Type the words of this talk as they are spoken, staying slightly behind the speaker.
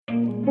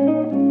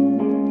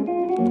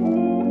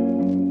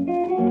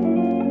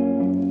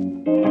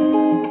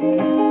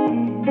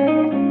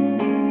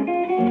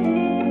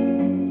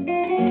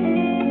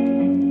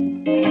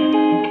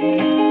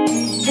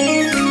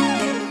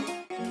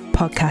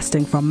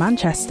Broadcasting from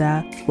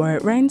Manchester, where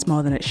it rains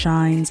more than it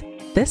shines,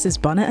 this is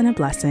Bonnet and a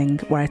Blessing,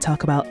 where I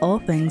talk about all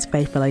things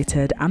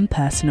faith-related and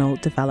personal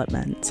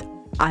development.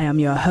 I am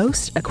your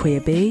host,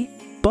 Akua B,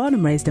 born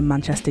and raised in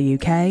Manchester,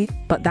 UK,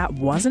 but that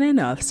wasn't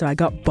enough, so I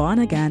got born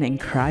again in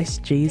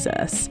Christ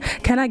Jesus.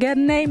 Can I get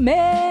an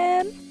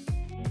amen?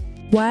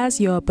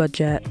 Where's your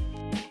budget?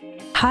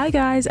 Hi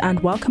guys, and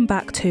welcome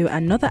back to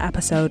another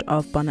episode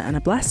of Bonnet and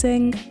a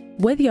Blessing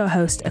with your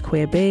host,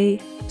 Akua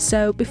B.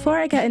 So before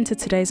I get into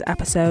today's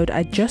episode,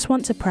 I just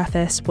want to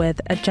preface with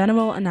a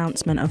general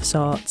announcement of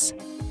sorts,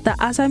 that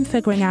as I'm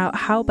figuring out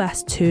how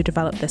best to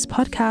develop this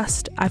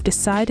podcast, I've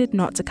decided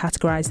not to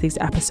categorise these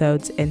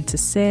episodes into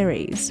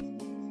series.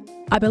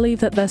 I believe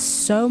that there's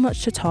so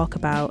much to talk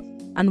about,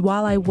 and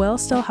while I will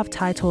still have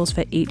titles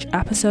for each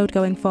episode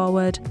going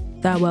forward,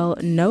 there will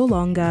no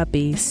longer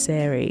be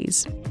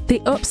series.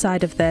 The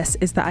upside of this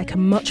is that I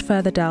can much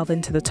further delve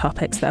into the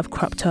topics that have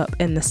cropped up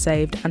in the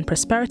Saved and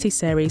Prosperity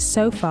series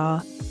so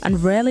far,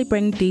 and really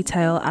bring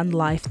detail and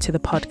life to the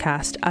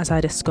podcast as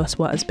I discuss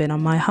what has been on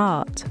my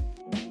heart.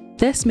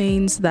 This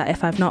means that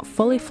if I've not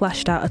fully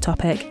fleshed out a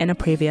topic in a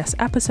previous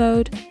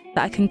episode,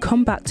 that I can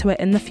come back to it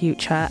in the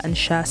future and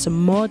share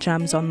some more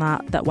gems on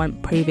that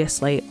went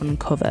previously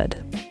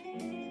uncovered.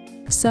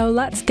 So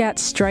let's get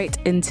straight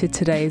into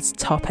today's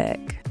topic.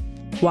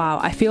 Wow,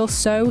 I feel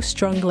so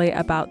strongly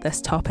about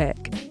this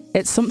topic.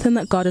 It's something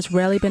that God has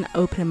really been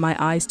opening my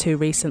eyes to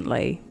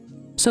recently.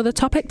 So the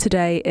topic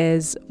today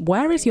is,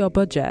 where is your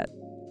budget?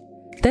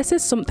 This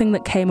is something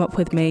that came up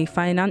with me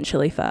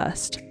financially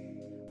first.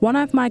 One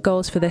of my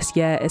goals for this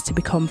year is to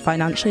become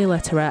financially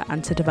literate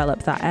and to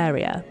develop that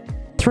area.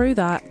 Through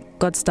that,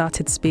 God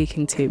started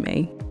speaking to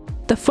me.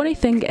 The funny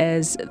thing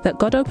is that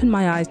God opened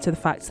my eyes to the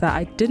fact that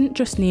I didn't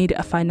just need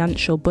a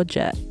financial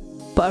budget,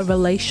 but a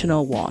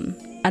relational one,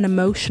 an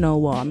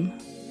emotional one.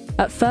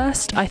 At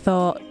first, I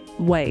thought,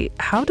 wait,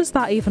 how does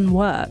that even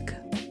work?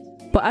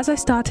 But as I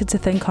started to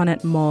think on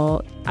it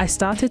more, I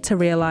started to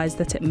realise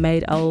that it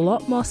made a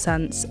lot more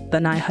sense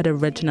than I had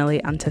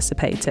originally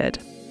anticipated.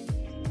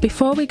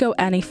 Before we go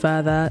any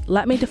further,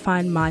 let me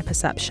define my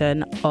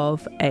perception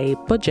of a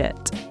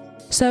budget.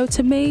 So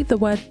to me, the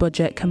word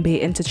budget can be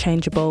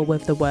interchangeable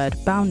with the word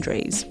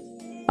boundaries.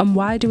 And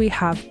why do we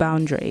have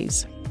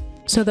boundaries?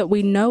 So that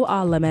we know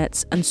our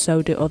limits and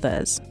so do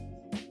others.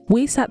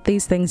 We set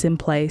these things in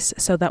place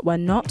so that we're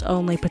not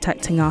only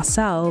protecting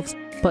ourselves,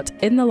 but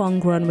in the long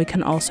run we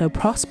can also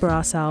prosper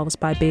ourselves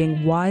by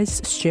being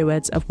wise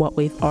stewards of what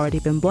we've already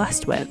been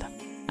blessed with,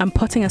 and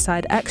putting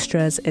aside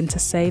extras into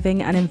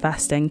saving and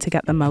investing to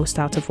get the most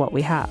out of what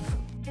we have.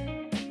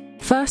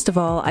 First of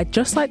all, I'd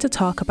just like to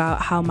talk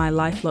about how my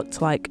life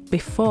looked like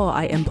before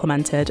I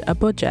implemented a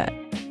budget.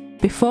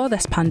 Before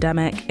this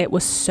pandemic, it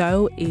was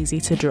so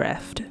easy to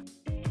drift.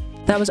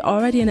 There was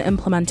already an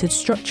implemented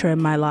structure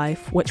in my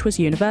life, which was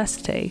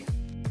university.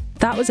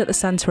 That was at the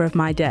centre of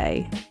my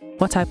day.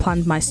 What I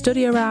planned my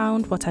study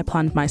around, what I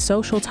planned my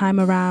social time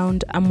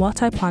around, and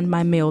what I planned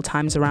my meal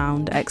times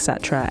around,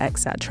 etc.,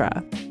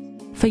 etc.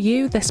 For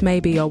you, this may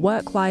be your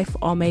work life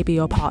or maybe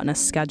your partner's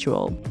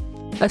schedule.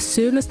 As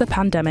soon as the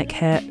pandemic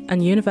hit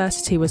and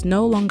university was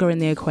no longer in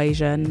the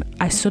equation,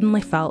 I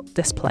suddenly felt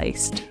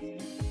displaced.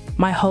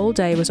 My whole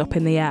day was up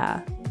in the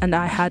air, and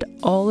I had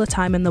all the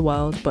time in the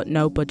world but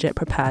no budget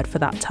prepared for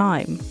that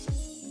time.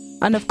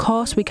 And of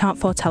course, we can't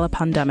foretell a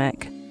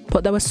pandemic,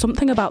 but there was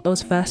something about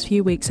those first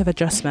few weeks of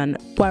adjustment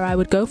where I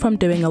would go from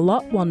doing a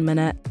lot 1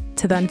 minute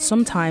to then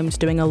sometimes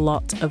doing a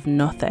lot of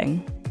nothing,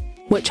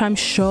 which I'm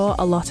sure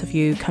a lot of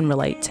you can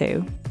relate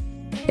to.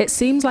 It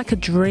seems like a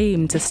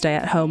dream to stay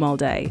at home all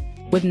day,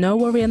 with no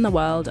worry in the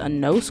world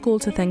and no school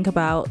to think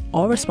about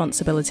or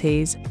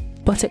responsibilities,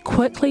 but it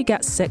quickly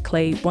gets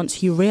sickly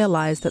once you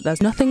realise that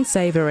there's nothing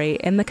savoury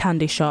in the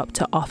candy shop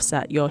to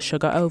offset your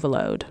sugar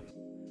overload.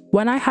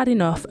 When I had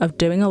enough of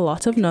doing a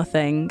lot of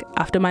nothing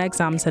after my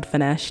exams had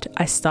finished,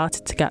 I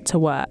started to get to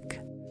work.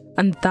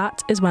 And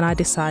that is when I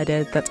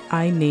decided that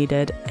I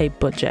needed a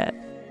budget.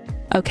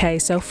 Okay,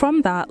 so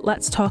from that,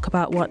 let's talk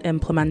about what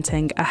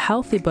implementing a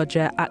healthy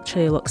budget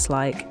actually looks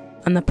like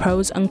and the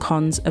pros and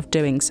cons of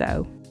doing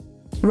so.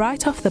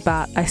 Right off the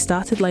bat, I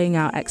started laying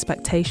out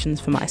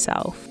expectations for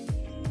myself.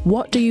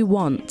 What do you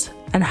want,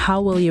 and how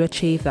will you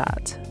achieve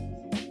that?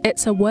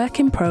 It's a work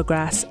in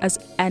progress as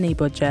any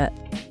budget,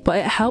 but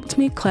it helped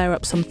me clear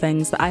up some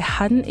things that I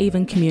hadn't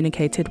even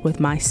communicated with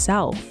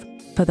myself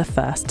for the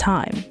first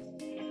time.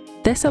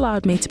 This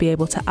allowed me to be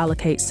able to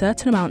allocate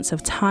certain amounts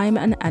of time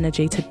and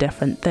energy to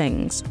different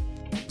things.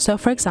 So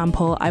for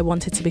example, I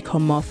wanted to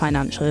become more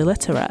financially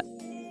literate.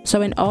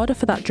 So in order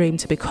for that dream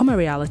to become a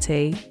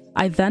reality,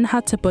 I then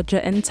had to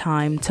budget in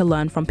time to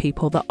learn from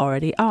people that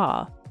already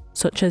are,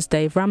 such as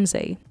Dave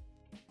Ramsey,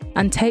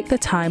 and take the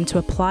time to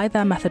apply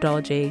their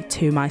methodology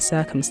to my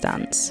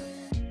circumstance.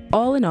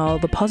 All in all,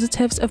 the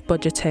positives of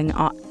budgeting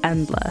are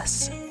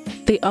endless.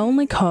 The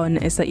only con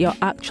is that you're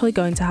actually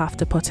going to have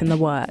to put in the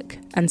work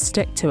and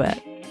stick to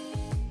it.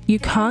 You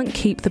can't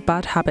keep the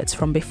bad habits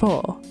from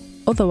before,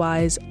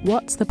 otherwise,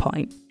 what's the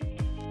point?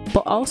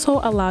 But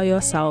also allow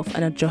yourself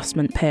an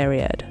adjustment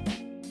period.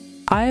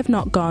 I have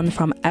not gone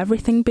from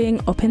everything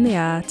being up in the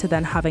air to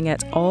then having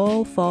it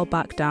all fall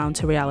back down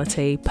to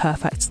reality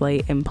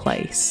perfectly in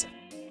place.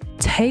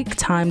 Take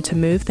time to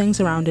move things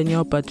around in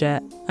your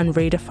budget and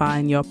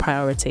redefine your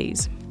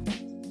priorities.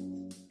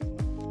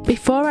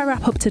 Before I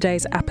wrap up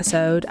today's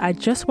episode, I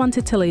just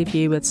wanted to leave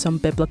you with some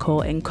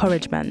biblical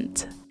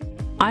encouragement.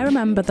 I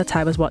remember that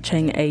I was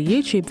watching a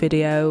YouTube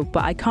video,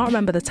 but I can't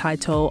remember the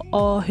title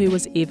or who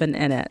was even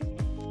in it.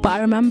 But I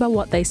remember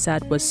what they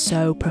said was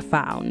so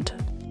profound.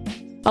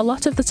 A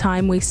lot of the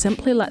time we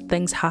simply let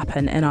things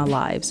happen in our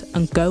lives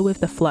and go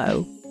with the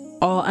flow.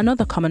 Or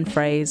another common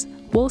phrase,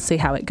 we'll see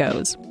how it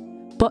goes.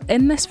 But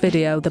in this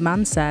video, the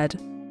man said,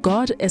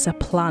 God is a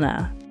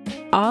planner.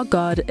 Our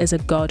God is a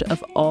God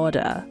of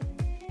order.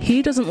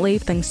 He doesn't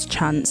leave things to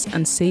chance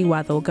and see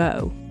where they'll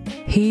go.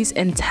 He's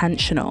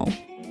intentional.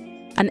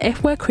 And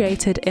if we're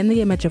created in the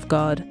image of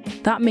God,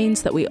 that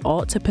means that we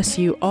ought to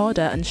pursue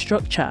order and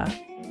structure,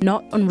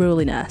 not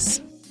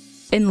unruliness.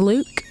 In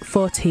Luke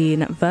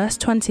 14, verse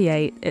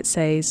 28, it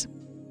says,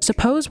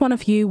 "Suppose one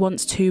of you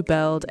wants to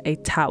build a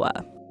tower.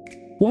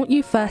 Won't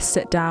you first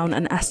sit down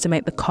and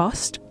estimate the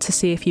cost to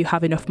see if you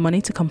have enough money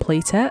to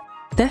complete it?"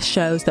 This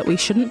shows that we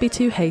shouldn't be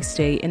too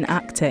hasty in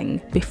acting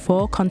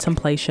before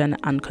contemplation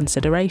and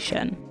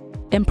consideration.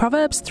 In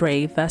Proverbs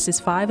 3, verses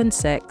 5 and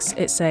 6,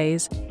 it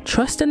says,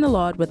 "Trust in the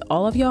Lord with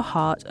all of your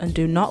heart and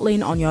do not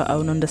lean on your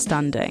own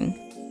understanding.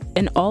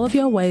 In all of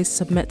your ways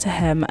submit to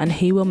him and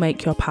he will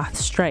make your path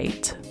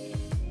straight."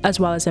 As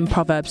well as in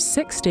Proverbs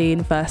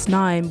 16, verse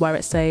 9, where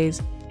it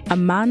says, "A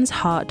man's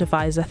heart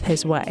deviseth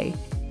his way,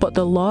 but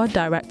the Lord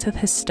directeth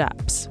his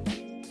steps."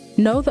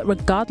 Know that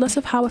regardless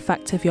of how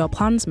effective your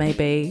plans may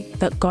be,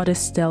 that God is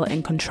still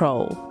in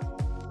control.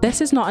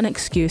 This is not an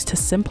excuse to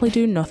simply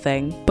do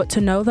nothing, but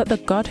to know that the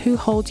God who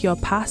holds your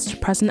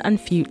past, present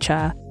and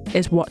future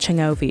is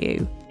watching over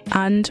you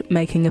and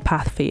making a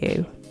path for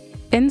you.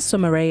 In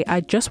summary,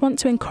 I just want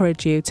to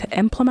encourage you to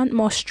implement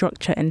more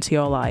structure into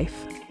your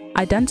life.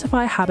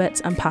 Identify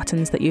habits and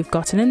patterns that you've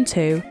gotten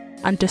into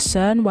and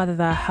discern whether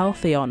they're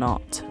healthy or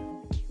not.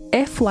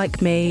 If, like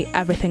me,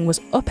 everything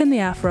was up in the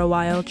air for a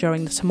while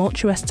during the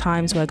tumultuous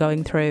times we're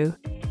going through,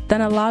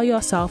 then allow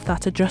yourself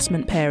that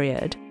adjustment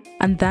period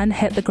and then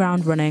hit the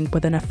ground running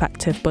with an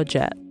effective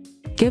budget.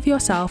 Give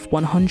yourself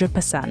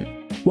 100%.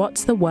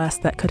 What's the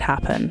worst that could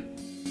happen?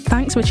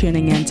 Thanks for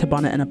tuning in to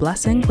Bonnet and a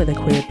Blessing with a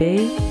Queer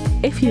Bee.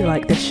 If you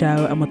like this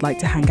show and would like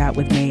to hang out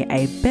with me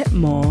a bit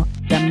more,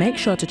 then make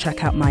sure to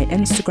check out my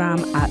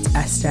Instagram at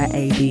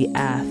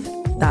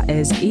EstherABF. That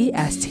is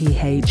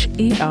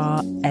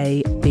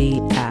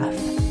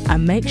ESTHERABF.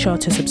 And make sure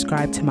to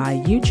subscribe to my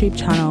YouTube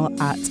channel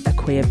at A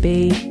Queer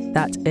Bee.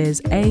 That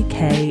is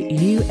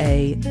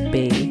AKUAB.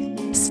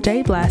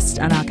 Stay blessed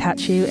and I'll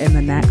catch you in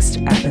the next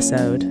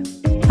episode.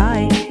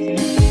 Bye.